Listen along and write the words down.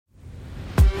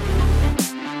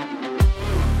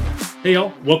Hey,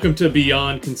 y'all. Welcome to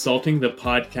Beyond Consulting, the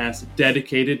podcast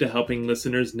dedicated to helping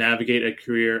listeners navigate a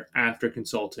career after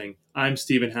consulting. I'm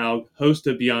Stephen Haug, host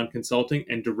of Beyond Consulting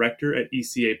and director at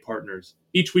ECA Partners.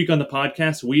 Each week on the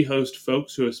podcast, we host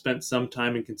folks who have spent some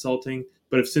time in consulting,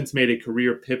 but have since made a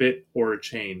career pivot or a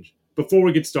change. Before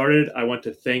we get started, I want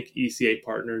to thank ECA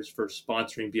Partners for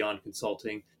sponsoring Beyond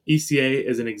Consulting. ECA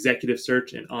is an executive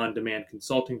search and on-demand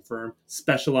consulting firm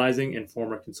specializing in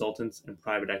former consultants and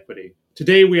private equity.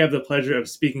 Today, we have the pleasure of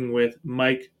speaking with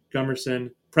Mike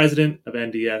Gummerson, president of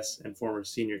NDS and former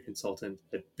senior consultant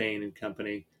at Bain and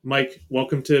Company. Mike,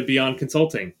 welcome to Beyond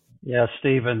Consulting. Yeah,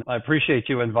 Stephen, I appreciate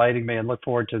you inviting me and look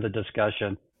forward to the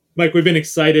discussion. Mike, we've been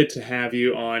excited to have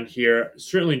you on here.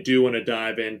 Certainly do want to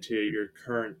dive into your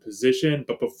current position,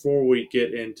 but before we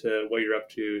get into what you're up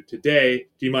to today,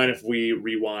 do you mind if we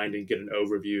rewind and get an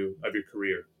overview of your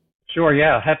career? Sure,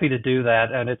 yeah, happy to do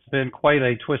that. And it's been quite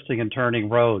a twisting and turning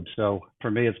road. So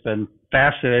for me, it's been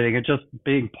fascinating. And just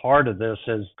being part of this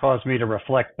has caused me to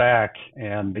reflect back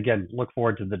and, again, look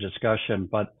forward to the discussion.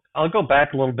 But I'll go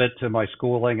back a little bit to my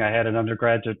schooling. I had an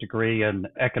undergraduate degree in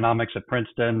economics at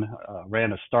Princeton,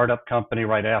 ran a startup company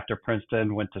right after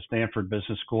Princeton, went to Stanford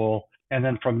Business School. And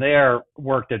then from there,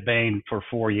 worked at Bain for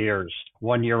 4 years,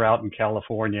 1 year out in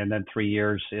California and then 3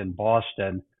 years in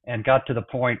Boston. And got to the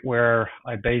point where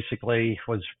I basically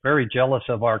was very jealous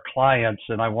of our clients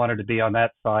and I wanted to be on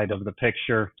that side of the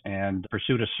picture and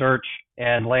pursued a search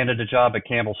and landed a job at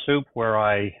Campbell Soup where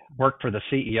I worked for the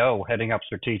CEO heading up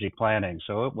strategic planning.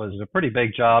 So it was a pretty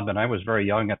big job and I was very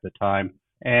young at the time.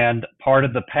 And part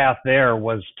of the path there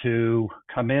was to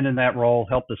come in that role,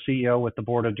 help the CEO with the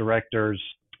board of directors,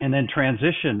 and then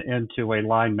transition into a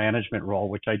line management role,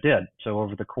 which I did. So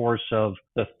over the course of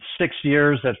the 6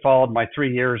 years that followed my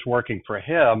 3 years working for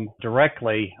him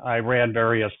directly, I ran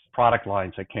various product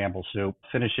lines at Campbell Soup,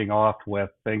 finishing off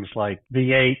with things like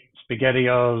V8,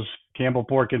 SpaghettiOs, Campbell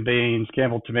pork and beans,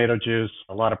 Campbell tomato juice,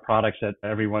 a lot of products that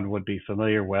everyone would be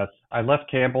familiar with. I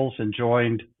left Campbell's and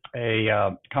joined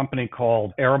a company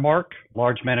called Aramark,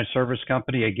 large managed service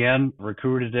company, again,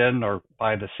 recruited in or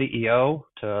by the CEO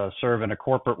to serve in a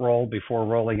corporate role before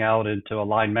rolling out into a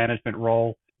line management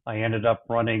role. I ended up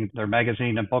running their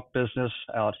magazine and book business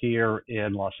out here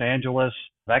in Los Angeles.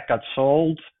 That got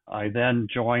sold. I then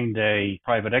joined a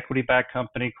private equity-backed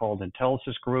company called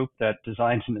Intellisys Group that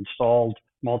designs and installed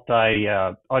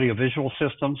audiovisual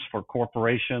systems for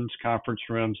corporations, conference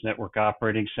rooms, network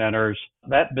operating centers.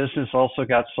 That business also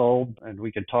got sold, and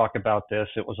we can talk about this.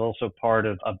 It was also part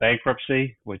of a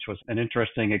bankruptcy, which was an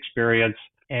interesting experience.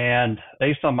 And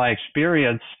based on my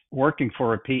experience working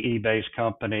for a PE-based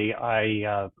company,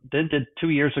 I then did 2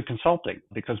 years of consulting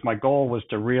because my goal was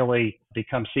to really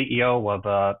become CEO of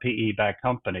a PE-backed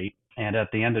company. And at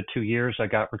the end of 2 years, I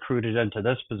got recruited into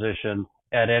this position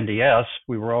at NDS.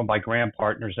 We were owned by Graham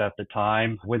Partners at the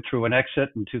time, went through an exit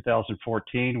in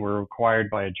 2014. We were acquired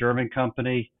by a German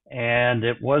company, and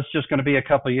it was just going to be a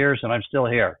couple of years, and I'm still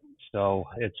here. So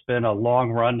it's been a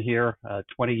long run here,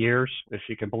 20 years, if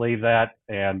you can believe that.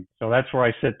 And so that's where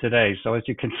I sit today. So as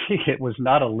you can see, it was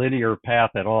not a linear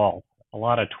path at all. A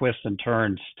lot of twists and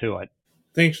turns to it.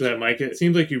 Thanks for that, Mike. It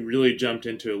seems like you really jumped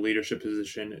into a leadership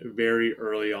position very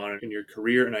early on in your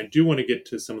career. And I do want to get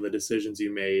to some of the decisions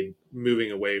you made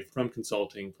moving away from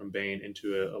consulting from Bain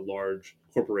into a large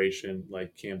corporation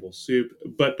like Campbell Soup.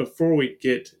 But before we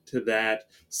get to that,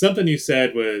 something you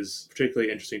said was particularly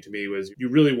interesting to me was you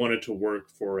really wanted to work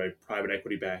for a private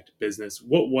equity-backed business.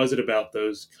 What was it about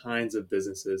those kinds of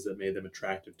businesses that made them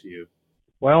attractive to you?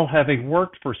 Well, having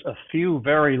worked for a few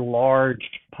very large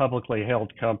publicly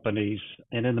held companies,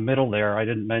 and in the middle there, I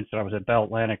didn't mention I was at Bell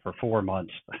Atlantic for 4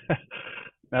 months.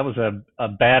 That was a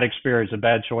bad experience, a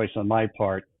bad choice on my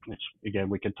part, which again,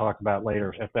 we can talk about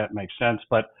later if that makes sense.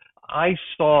 But I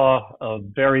saw a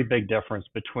very big difference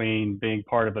between being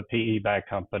part of a PE-backed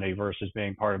company versus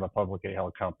being part of a publicly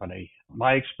held company.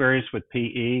 My experience with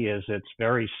PE is it's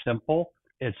very simple.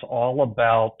 It's all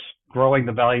about growing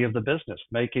the value of the business,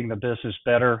 making the business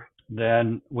better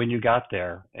than when you got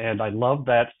there. And I love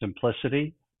that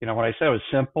simplicity. You know, when I say it was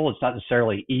simple, it's not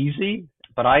necessarily easy,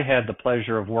 but I had the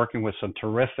pleasure of working with some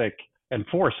terrific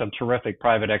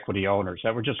private equity owners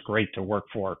that were just great to work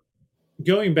for.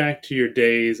 Going back to your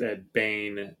days at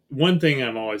Bain, one thing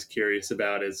I'm always curious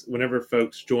about is whenever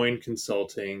folks join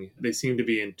consulting, they seem to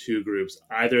be in two groups.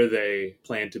 Either they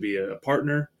plan to be a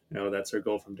partner, that's their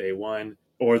goal from day one,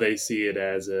 or they see it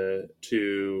as a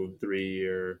 2-3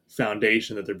 year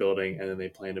foundation that they're building and then they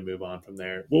plan to move on from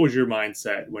there. What was your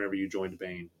mindset whenever you joined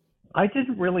Bain? I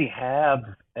didn't really have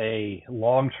a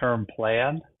long-term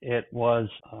plan. It was,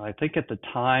 I think at the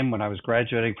time when I was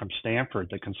graduating from Stanford,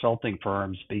 the consulting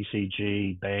firms,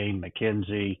 BCG, Bain,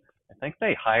 McKinsey, I think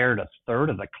they hired a third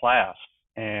of the class.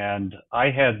 And I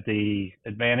had the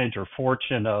advantage or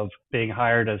fortune of being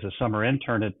hired as a summer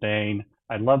intern at Bain.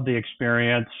 I loved the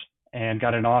experience and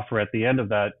got an offer at the end of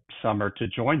that summer to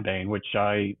join Bain, which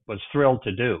I was thrilled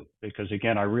to do because,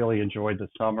 again, I really enjoyed the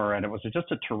summer and it was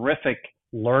just a terrific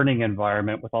learning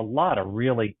environment with a lot of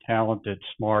really talented,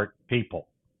 smart people.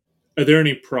 Are there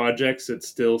any projects that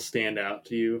still stand out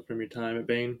to you from your time at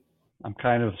Bain? I'm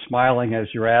kind of smiling as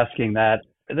you're asking that.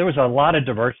 There was a lot of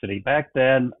diversity. Back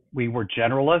then, we were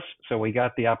generalists, so we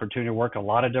got the opportunity to work a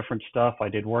lot of different stuff. I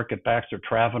did work at Baxter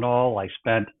Travanol. I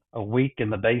spent a week in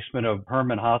the basement of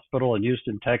Herman Hospital in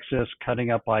Houston, Texas,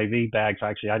 cutting up IV bags.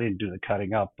 Actually, I didn't do the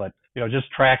cutting up, but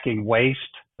just tracking waste.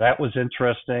 That was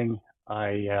interesting.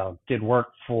 I did work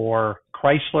for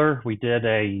Chrysler. We did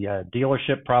a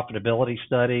dealership profitability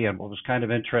study, and what was kind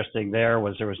of interesting there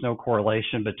was no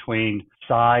correlation between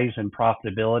size and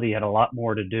profitability. It had a lot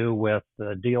more to do with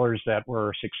the dealers that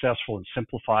were successful in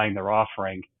simplifying their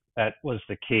offering. That was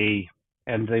the key.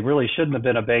 And they really shouldn't have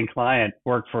been a Bain client.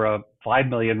 Worked for a 5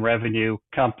 million revenue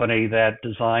company that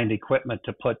designed equipment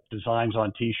to put designs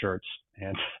on T-shirts,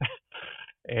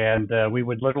 and we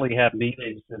would literally have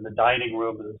meetings in the dining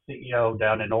room of the CEO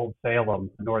down in Old Salem,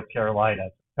 North Carolina.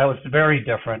 That was very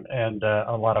different and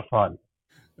a lot of fun.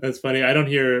 That's funny. I don't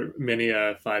hear many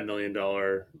 $5 million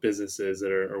businesses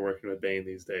that are working with Bain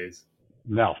these days.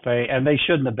 No, they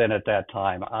shouldn't have been at that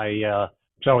time.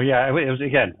 So yeah, it was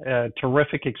again a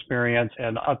terrific experience.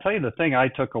 And I'll tell you the thing I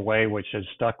took away, which has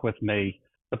stuck with me,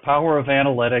 the power of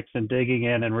analytics and digging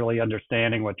in and really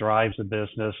understanding what drives a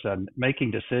business and making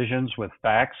decisions with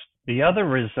facts. The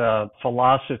other is a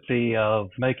philosophy of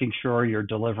making sure you're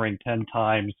delivering 10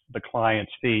 times the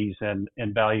client's fees and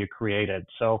value created.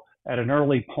 So at an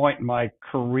early point in my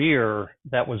career,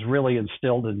 that was really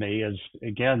instilled in me is,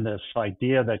 again, this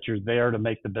idea that you're there to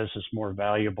make the business more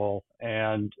valuable.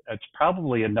 And it's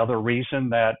probably another reason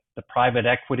that the private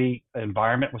equity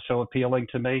environment was so appealing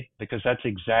to me, because that's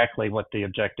exactly what the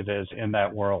objective is in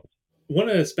that world. Want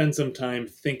to spend some time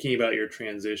thinking about your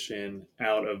transition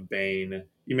out of Bain.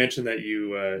 You mentioned that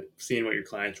you seen what your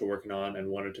clients were working on and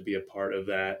wanted to be a part of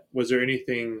that. Was there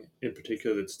anything in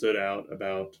particular that stood out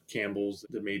about Campbell's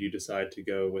that made you decide to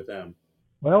go with them?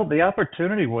 Well, the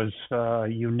opportunity was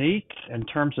unique in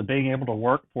terms of being able to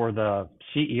work for the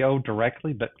CEO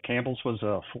directly, but Campbell's was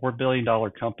a $4 billion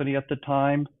company at the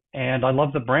time, and I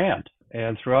love the brand.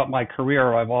 And throughout my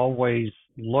career, I've always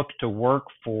looked to work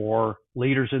for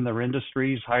leaders in their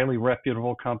industries, highly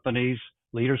reputable companies,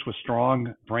 leaders with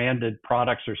strong branded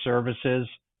products or services.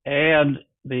 And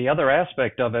the other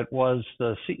aspect of it was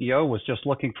the CEO was just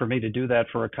looking for me to do that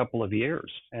for a couple of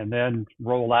years and then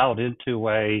roll out into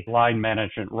a line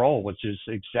management role, which is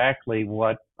exactly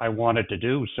what I wanted to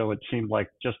do. So it seemed like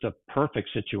just a perfect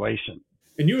situation.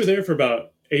 And you were there for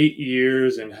about 8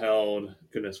 years and held,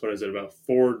 goodness, what is it, about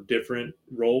four different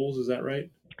roles? Is that right?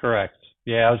 Correct.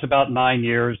 Yeah, it was about 9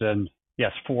 years and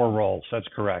yes, four roles. That's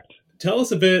correct. Tell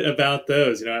us a bit about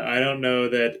those. I don't know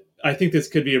that. I think this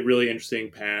could be a really interesting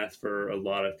path for a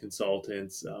lot of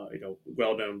consultants.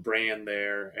 Well-known brand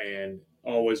there, and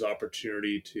always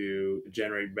opportunity to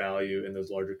generate value in those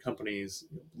larger companies.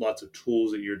 Lots of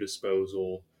tools at your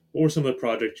disposal. What were some of the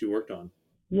projects you worked on?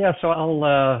 Yeah, so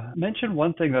I'll mention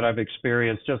one thing that I've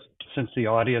experienced just since the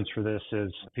audience for this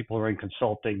is people who are in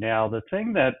consulting now. The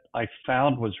thing that I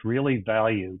found was really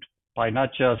valued by not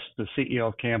just the CEO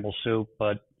of Campbell Soup,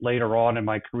 but later on in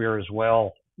my career as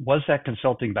well, was that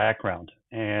consulting background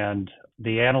and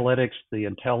the analytics, the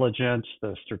intelligence,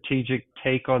 the strategic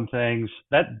take on things.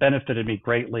 That benefited me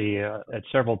greatly at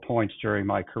several points during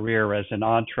my career as an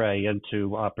entree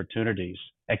into opportunities.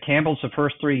 At Campbell's, the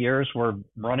first 3 years were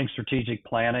running strategic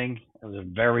planning. It was a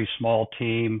very small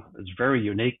team. It was very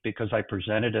unique because I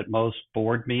presented at most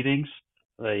board meetings.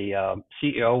 The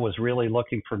CEO was really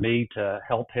looking for me to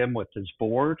help him with his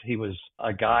board. He was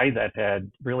a guy that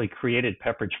had really created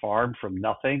Pepperidge Farm from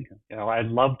nothing. I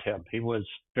loved him. He was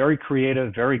very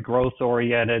creative, very growth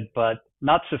oriented, but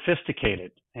not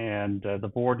sophisticated. And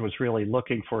the board was really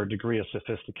looking for a degree of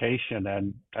sophistication,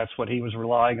 and that's what he was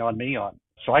relying on me on.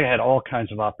 So I had all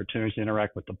kinds of opportunities to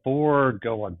interact with the board,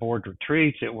 go on board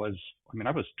retreats. I was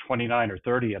 29 or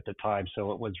 30 at the time,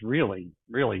 so it was really,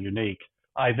 really unique.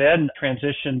 I then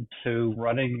transitioned to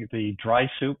running the dry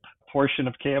soup portion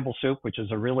of Campbell Soup, which is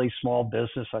a really small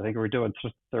business. I think we were doing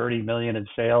 30 million in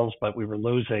sales, but we were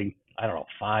losing, I don't know,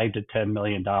 $5 to $10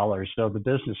 million. So the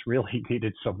business really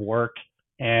needed some work.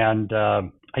 And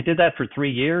I did that for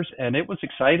 3 years, and it was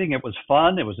exciting. It was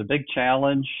fun. It was a big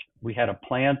challenge. We had a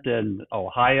plant in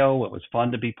Ohio. It was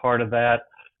fun to be part of that.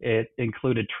 It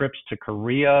included trips to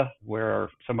Korea, where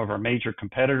some of our major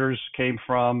competitors came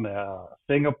from,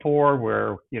 Singapore,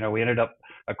 where we ended up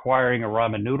acquiring a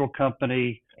ramen noodle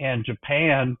company, and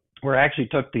Japan, where I actually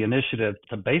took the initiative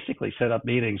to basically set up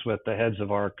meetings with the heads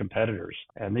of our competitors.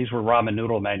 And these were ramen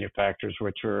noodle manufacturers,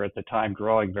 which were at the time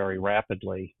growing very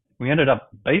rapidly. We ended up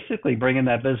basically bringing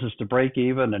that business to break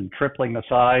even and tripling the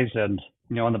size. And,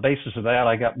 on the basis of that,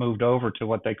 I got moved over to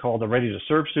what they call the ready to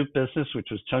serve soup business, which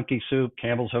was Chunky Soup,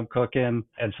 Campbell's Home Cooking,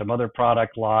 and some other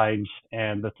product lines.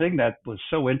 And the thing that was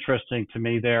so interesting to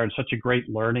me there and such a great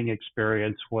learning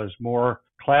experience was more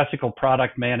classical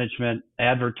product management,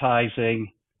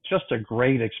 advertising, just a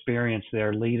great experience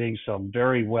there, leading some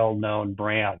very well-known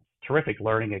brands. Terrific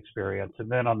learning experience.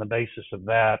 And then on the basis of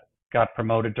that, got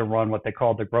promoted to run what they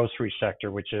called the grocery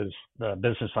sector, which is the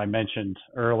business I mentioned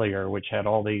earlier, which had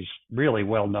all these really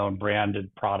well-known branded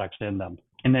products in them.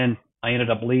 And then I ended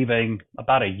up leaving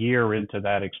about a year into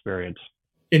that experience.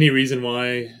 Any reason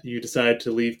why you decided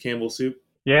to leave Campbell Soup?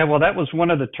 Yeah, well, that was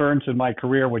one of the turns in my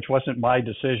career, which wasn't my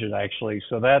decision, actually.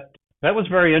 So that was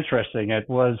very interesting. It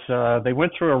was, they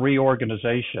went through a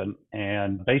reorganization,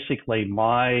 and basically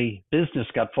my business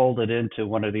got folded into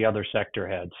one of the other sector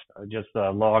heads. Just the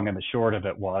long and the short of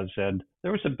it was. And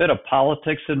there was a bit of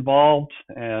politics involved.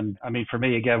 And I mean, for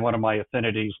me, again, one of my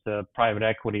affinities to private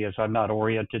equity is I'm not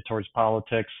oriented towards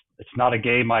politics. It's not a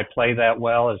game I play that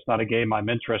well. It's not a game I'm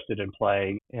interested in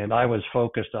playing. And I was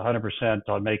focused 100%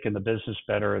 on making the business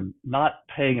better and not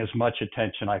paying as much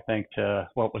attention, I think, to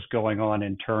what was going on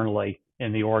internally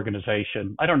in the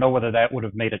organization. I don't know whether that would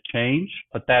have made a change,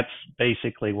 but that's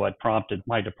basically what prompted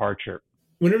my departure.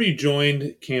 Whenever you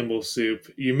joined Campbell Soup,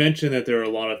 you mentioned that there are a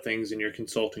lot of things in your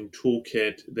consulting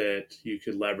toolkit that you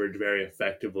could leverage very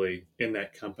effectively in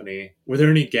that company. Were there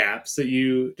any gaps that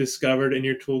you discovered in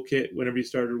your toolkit whenever you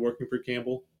started working for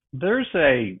Campbell? There's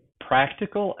a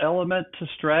practical element to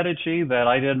strategy that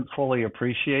I didn't fully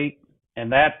appreciate,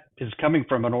 and that is coming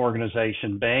from an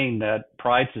organization, Bain, that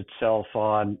prides itself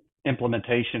on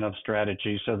implementation of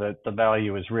strategy so that the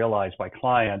value is realized by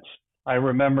clients. I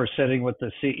remember sitting with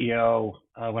the CEO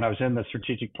when I was in the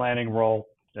strategic planning role,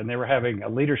 and they were having a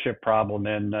leadership problem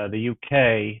in the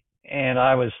UK. And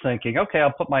I was thinking, okay,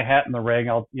 I'll put my hat in the ring.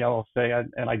 I'll say,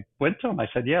 and I went to him. I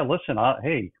said, yeah, listen,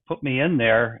 hey, put me in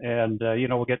there, and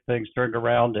we'll get things turned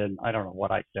around in, I don't know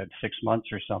what I said, 6 months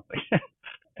or something.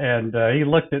 And he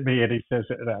looked at me and he says,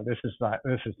 no, this is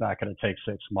not going to take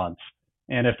 6 months.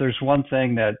 And if there's one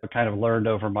thing that I kind of learned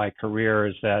over my career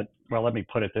is that, well, let me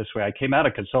put it this way. I came out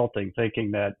of consulting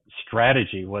thinking that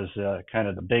strategy was kind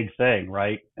of the big thing,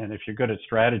 right? And if you're good at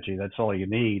strategy, that's all you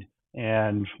need.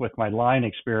 And with my line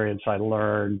experience, I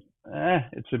learned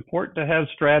it's important to have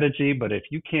strategy, but if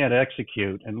you can't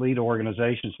execute and lead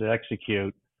organizations to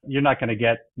execute, you're not going to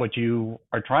get what you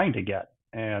are trying to get.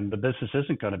 And the business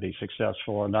isn't going to be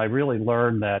successful. And I really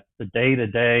learned that the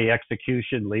day-to-day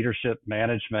execution, leadership,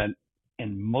 management,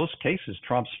 in most cases,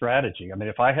 trumps strategy. I mean,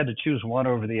 if I had to choose one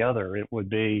over the other, it would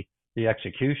be the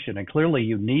execution. And clearly,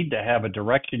 you need to have a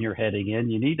direction you're heading in.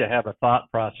 You need to have a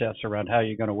thought process around how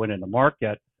you're going to win in the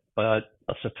market. But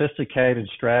a sophisticated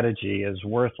strategy is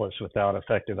worthless without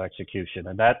effective execution.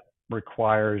 And that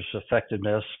requires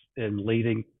effectiveness in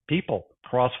leading people,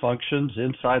 cross functions,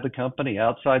 inside the company,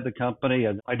 outside the company.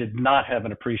 And I did not have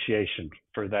an appreciation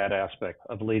for that aspect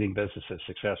of leading businesses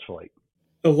successfully.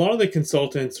 A lot of the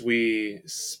consultants we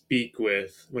speak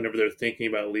with, whenever they're thinking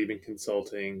about leaving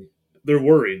consulting, they're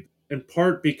worried, in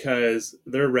part because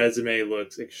their resume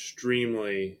looks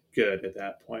extremely good at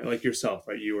that point. Like yourself,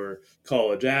 right? You were a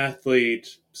college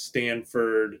athlete,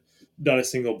 Stanford, not a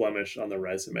single blemish on the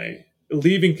resume.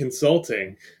 Leaving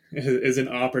consulting is an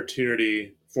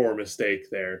opportunity for a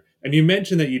mistake there. And you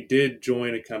mentioned that you did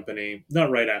join a company, not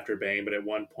right after Bain, but at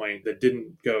one point that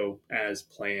didn't go as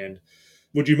planned.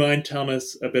 Would you mind telling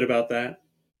us a bit about that?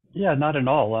 Yeah, not at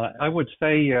all. I would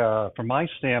say, from my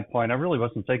standpoint, I really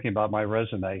wasn't thinking about my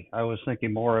resume. I was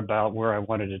thinking more about where I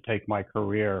wanted to take my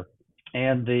career,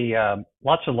 and the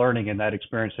lots of learning in that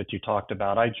experience that you talked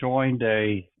about. I joined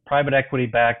a private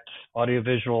equity-backed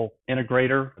audiovisual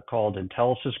integrator called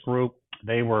Intelisys Group.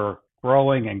 They were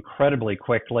growing incredibly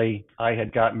quickly. I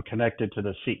had gotten connected to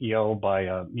the CEO by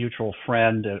a mutual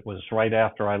friend. It was right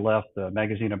after I left the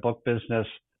magazine and book business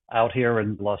out here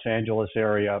in the Los Angeles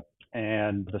area.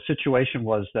 And the situation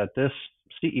was that this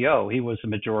CEO, he was a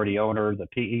majority owner, the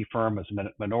PE firm was a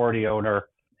minority owner.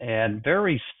 And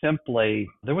very simply,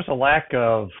 there was a lack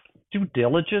of due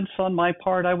diligence on my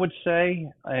part, I would say.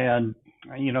 And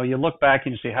You look back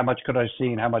and you see how much could I have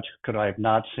seen, how much could I have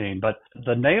not seen. But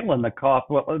the nail in the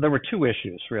coffin, well, there were two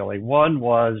issues really. One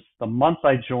was the month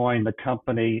I joined, the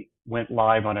company went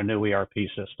live on a new ERP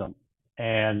system,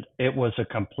 and it was a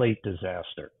complete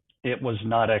disaster. It was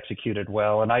not executed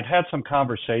well. And I'd had some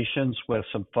conversations with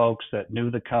some folks that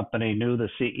knew the company, knew the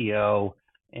CEO,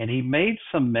 and he made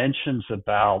some mentions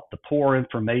about the poor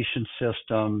information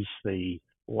systems, the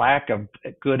lack of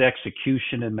good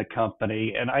execution in the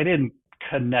company. And I didn't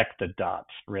connect the dots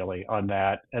really on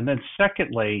that. And then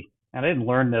secondly, and I didn't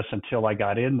learn this until I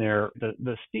got in there,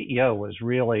 the CEO was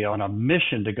really on a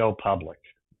mission to go public.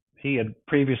 He had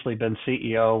previously been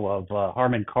CEO of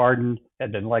Harman Kardon,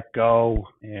 had been let go,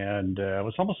 and it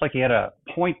was almost like he had a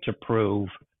point to prove,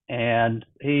 and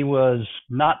he was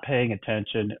not paying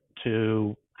attention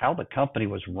to how the company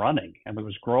was running. And it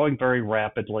was growing very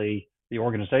rapidly. The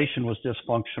organization was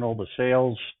dysfunctional. The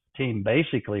sales team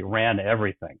basically ran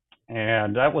everything.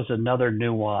 And that was another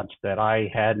nuance that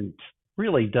I hadn't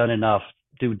really done enough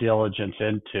due diligence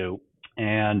into.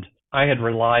 And I had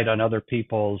relied on other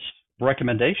people's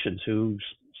recommendations who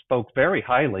spoke very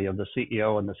highly of the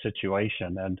CEO and the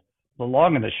situation. And the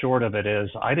long and the short of it is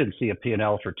I didn't see a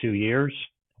P&L for 2 years.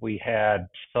 We had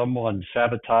someone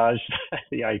sabotage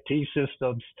the IT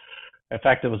systems. In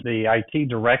fact, it was the IT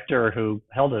director who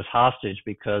held us hostage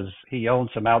because he owned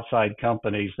some outside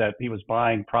companies that he was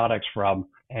buying products from.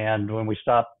 And when we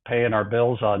stopped paying our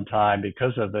bills on time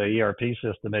because of the ERP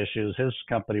system issues, his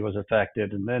company was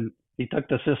affected. And then he took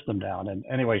the system down. And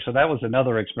anyway, so that was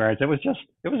another experience. It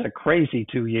was a crazy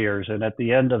 2 years. And at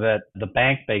the end of it, the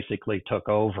bank basically took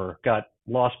over,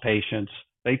 lost patience.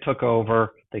 They took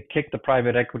over, they kicked the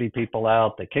private equity people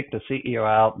out, they kicked the CEO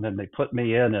out, and then they put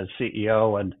me in as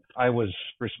CEO. And I was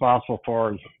responsible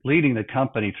for leading the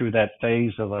company through that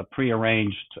phase of a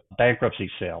prearranged bankruptcy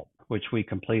sale, which we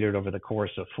completed over the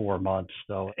course of 4 months.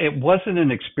 So it wasn't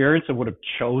an experience I would have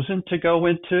chosen to go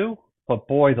into, but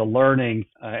boy, the learning,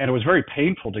 and it was very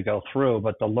painful to go through,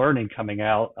 but the learning coming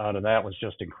out of that was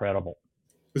just incredible.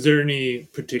 Was there any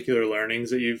particular learnings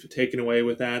that you've taken away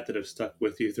with that have stuck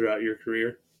with you throughout your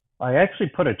career? I actually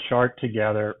put a chart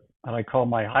together and I call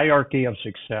my hierarchy of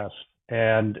success.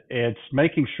 And it's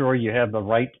making sure you have the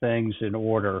right things in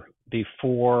order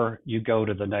before you go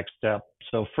to the next step.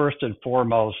 So first and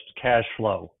foremost, cash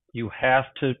flow. You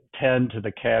have to tend to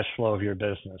the cash flow of your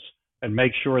business and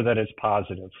make sure that it's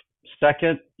positive.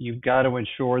 Second, you've got to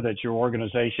ensure that your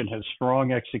organization has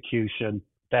strong execution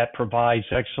that provides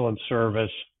excellent service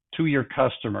to your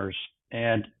customers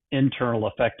and internal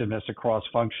effectiveness across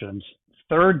functions.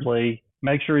 Thirdly,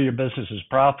 make sure your business is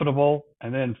profitable.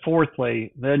 And then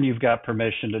fourthly, then you've got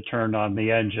permission to turn on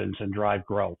the engines and drive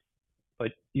growth.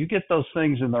 But you get those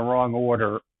things in the wrong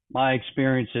order, my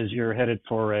experience is you're headed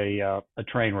for a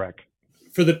train wreck.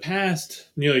 For the past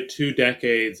nearly 2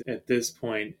 decades at this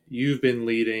point, you've been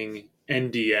leading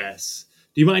NDS.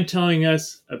 Do you mind telling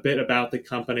us a bit about the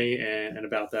company and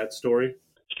about that story?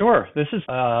 Sure. This is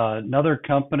another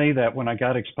company that when I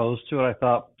got exposed to it, I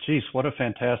thought, geez, what a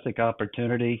fantastic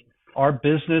opportunity. Our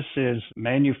business is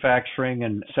manufacturing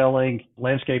and selling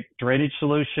landscape drainage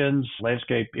solutions,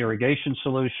 landscape irrigation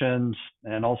solutions,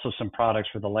 and also some products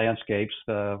for the landscapes.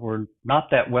 We're not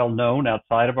that well known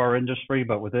outside of our industry,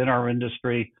 but within our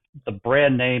industry, the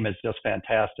brand name is just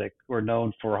fantastic. We're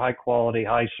known for high quality,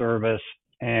 high service,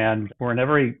 and we're in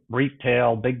every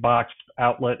retail big box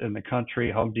outlet in the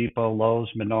country, Home Depot, Lowe's,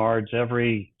 Menards,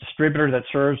 every distributor that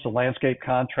serves the landscape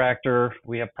contractor.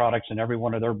 We have products in every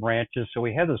one of their branches. So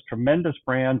we have this tremendous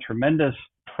brand, tremendous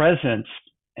presence,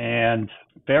 and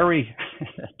very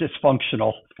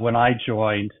dysfunctional when I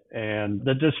joined. And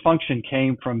the dysfunction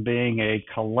came from being a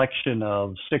collection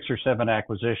of 6 or 7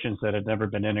 acquisitions that had never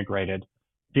been integrated.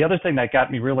 The other thing that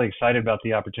got me really excited about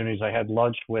the opportunities, I had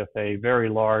lunch with a very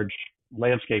large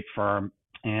landscape firm.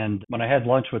 And when I had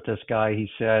lunch with this guy, he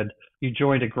said, you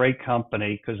joined a great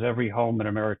company because every home in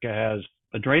America has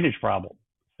a drainage problem.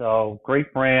 So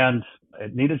great brand.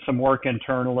 It needed some work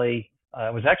internally.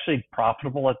 It was actually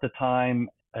profitable at the time,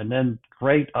 and then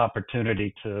great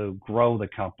opportunity to grow the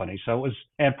company. So it was,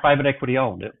 and private equity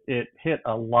owned. It hit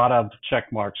a lot of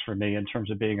check marks for me in terms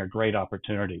of being a great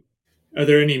opportunity. Are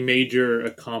there any major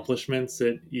accomplishments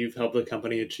that you've helped the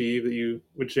company achieve that you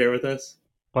would share with us?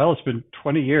 Well, it's been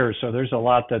 20 years, so there's a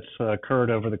lot that's occurred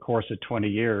over the course of 20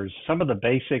 years. Some of the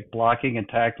basic blocking and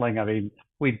tackling, I mean,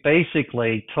 we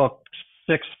basically took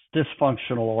 6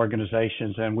 dysfunctional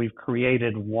organizations and we've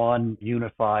created one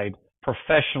unified,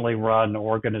 professionally run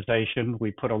organization.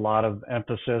 We put a lot of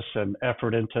emphasis and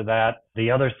effort into that.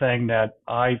 The other thing that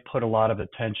I put a lot of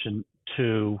attention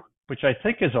to, which I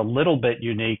think is a little bit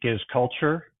unique, is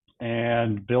culture.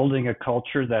 and building a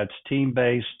culture that's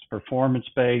team-based,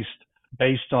 performance-based,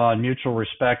 based on mutual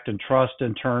respect and trust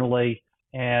internally,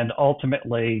 and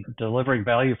ultimately delivering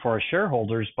value for our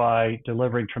shareholders by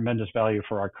delivering tremendous value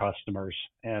for our customers.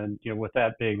 And with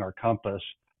that being our compass.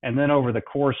 And then over the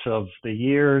course of the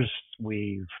years,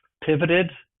 we've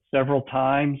pivoted several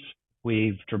times.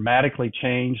 We've dramatically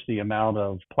changed the amount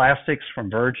of plastics from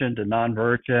virgin to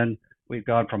non-virgin. We've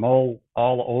gone from all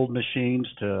old machines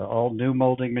to all new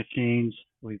molding machines.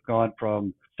 We've gone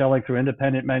from selling through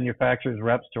independent manufacturers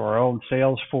reps to our own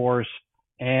sales force.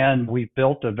 And we've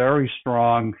built a very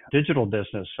strong digital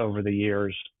business over the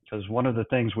years, because one of the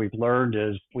things we've learned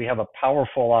is we have a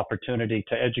powerful opportunity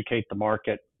to educate the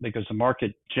market, because the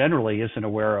market generally isn't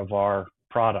aware of our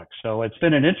products. So it's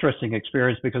been an interesting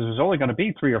experience, because there's only going to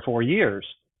be 3 or 4 years,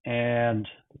 and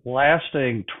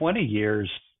lasting 20 years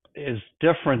is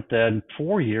different than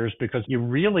 4 years, because you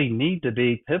really need to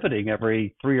be pivoting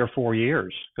every 3 or 4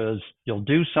 years, because you'll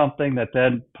do something that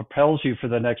then propels you for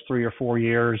the next 3 or 4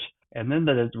 years, and then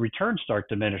the returns start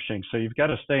diminishing. So you've got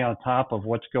to stay on top of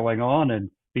what's going on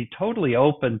and be totally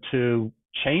open to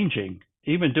changing,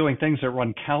 even doing things that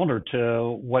run counter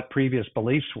to what previous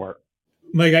beliefs were.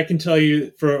 Mike, I can tell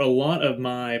you, for a lot of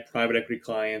my private equity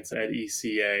clients at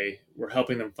ECA, we're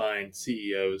helping them find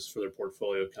CEOs for their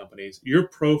portfolio companies. Your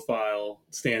profile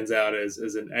stands out as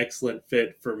an excellent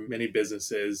fit for many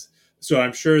businesses. So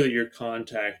I'm sure that you're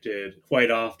contacted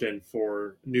quite often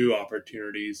for new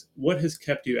opportunities. What has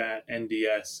kept you at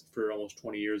NDS for almost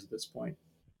 20 years at this point?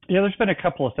 Yeah, there's been a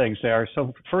couple of things there.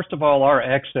 So first of all, our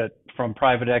exit from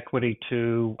private equity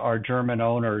to our German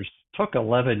owners took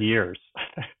 11 years.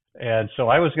 And so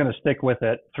I was going to stick with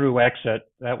it through exit.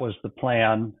 That was the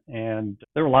plan. And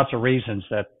there were lots of reasons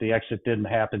that the exit didn't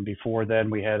happen before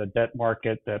then. We had a debt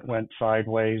market that went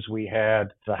sideways. We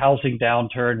had the housing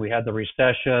downturn. We had the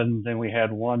recession. Then we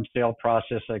had one sale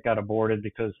process that got aborted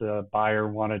because the buyer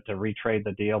wanted to retrade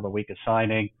the deal the week of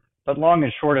signing. But long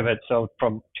and short of it, so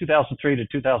from 2003 to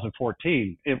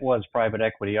 2014, it was private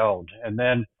equity owned, and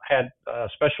then had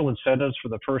special incentives for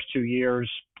the first 2 years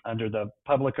under the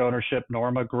public ownership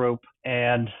Norma Group.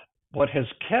 And what has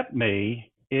kept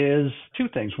me is two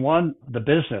things. One, the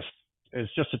business is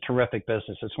just a terrific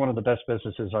business. It's one of the best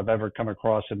businesses I've ever come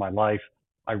across in my life.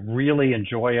 I really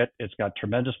enjoy it. It's got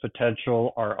tremendous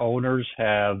potential. Our owners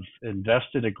have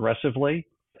invested aggressively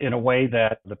in a way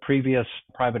that the previous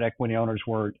private equity owners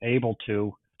weren't able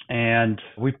to. And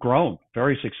we've grown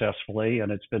very successfully,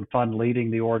 and it's been fun leading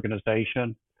the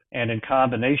organization. And in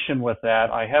combination with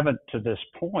that, I haven't to this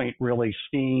point really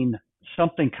seen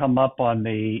something come up on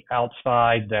the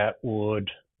outside that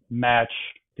would match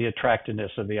the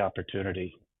attractiveness of the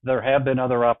opportunity. There have been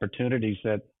other opportunities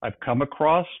that I've come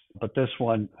across, but this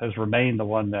one has remained the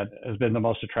one that has been the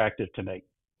most attractive to me.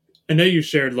 I know you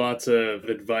shared lots of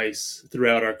advice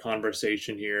throughout our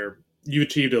conversation here. You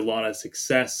achieved a lot of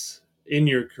success in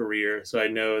your career, so I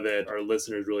know that our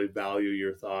listeners really value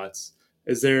your thoughts.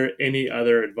 Is there any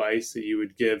other advice that you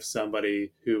would give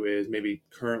somebody who is maybe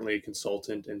currently a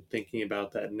consultant and thinking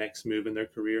about that next move in their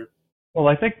career? Well,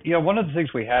 I think, one of the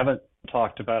things we haven't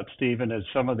talked about, Stephen, is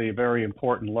some of the very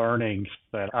important learnings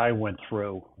that I went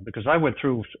through, because I went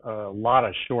through a lot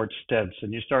of short stints,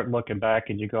 and you start looking back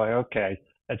and you go, okay,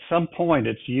 at some point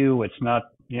it's you, it's not,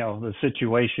 the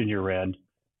situation you're in.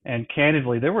 And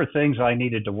candidly, there were things I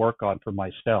needed to work on for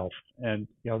myself. And,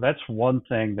 that's one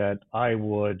thing that I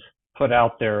would put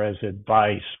out there as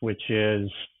advice, which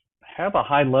is have a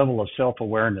high level of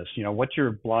self-awareness, what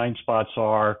your blind spots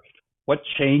are, what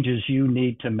changes you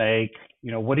need to make,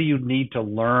 what do you need to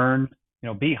learn,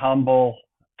 be humble.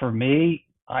 For me,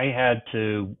 I had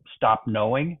to stop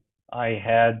knowing. I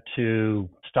had to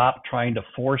stop trying to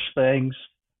force things.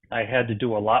 I had to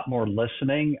do a lot more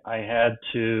listening. I had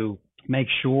to make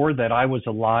sure that I was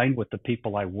aligned with the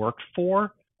people I worked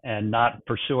for and not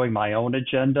pursuing my own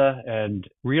agenda, and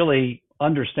really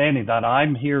understanding that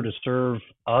I'm here to serve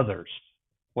others,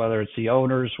 whether it's the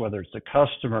owners, whether it's the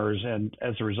customers. And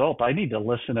as a result, I need to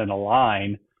listen and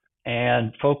align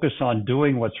and focus on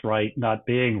doing what's right, not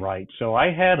being right. So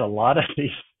I had a lot of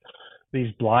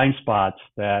these blind spots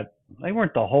that they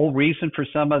weren't the whole reason for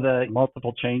some of the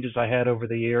multiple changes I had over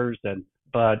the years,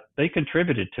 but they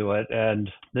contributed to it. And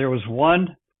there was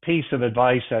one piece of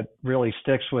advice that really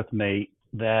sticks with me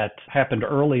that happened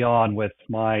early on with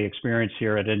my experience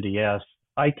here at NDS.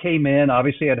 I came in,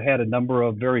 obviously I'd had a number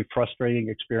of very frustrating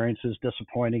experiences,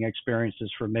 disappointing experiences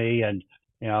for me. And,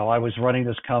 I was running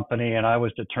this company and I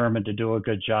was determined to do a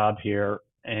good job here.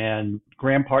 And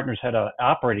Graham Partners had an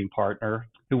operating partner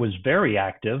who was very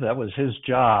active. That was his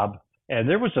job. And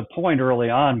there was a point early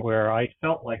on where I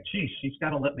felt like, geez, she's got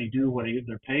to let me do what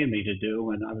they're paying me to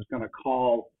do. And I was going to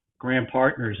call Graham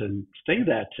Partners and say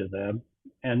that to them.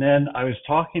 And then I was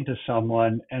talking to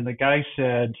someone, and the guy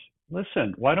said,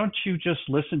 listen, why don't you just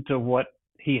listen to what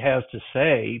he has to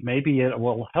say? Maybe it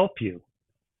will help you.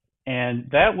 And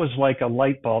that was like a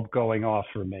light bulb going off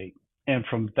for me. And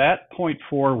from that point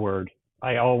forward,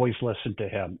 I always listened to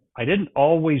him. I didn't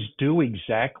always do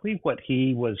exactly what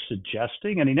he was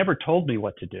suggesting, and he never told me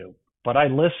what to do. But I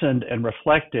listened and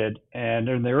reflected, and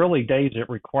in the early days, it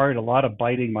required a lot of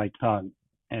biting my tongue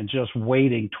and just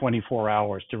waiting 24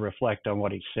 hours to reflect on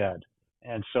what he said.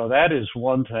 And so that is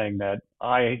one thing that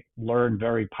I learned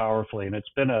very powerfully, and it's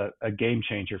been a game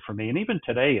changer for me. And even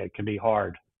today, it can be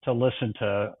hard to listen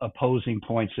to opposing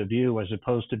points of view as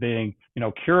opposed to being,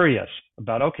 curious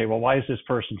about, okay, well, why is this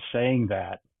person saying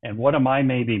that? And what am I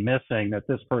maybe missing that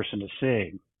this person is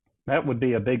seeing? That would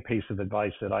be a big piece of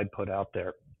advice that I'd put out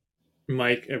there.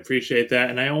 Mike, I appreciate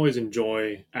that. And I always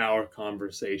enjoy our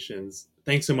conversations.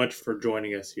 Thanks so much for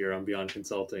joining us here on Beyond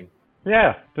Consulting.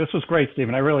 Yeah, this was great,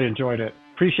 Stephen. I really enjoyed it.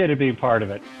 Appreciated being part of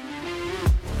it.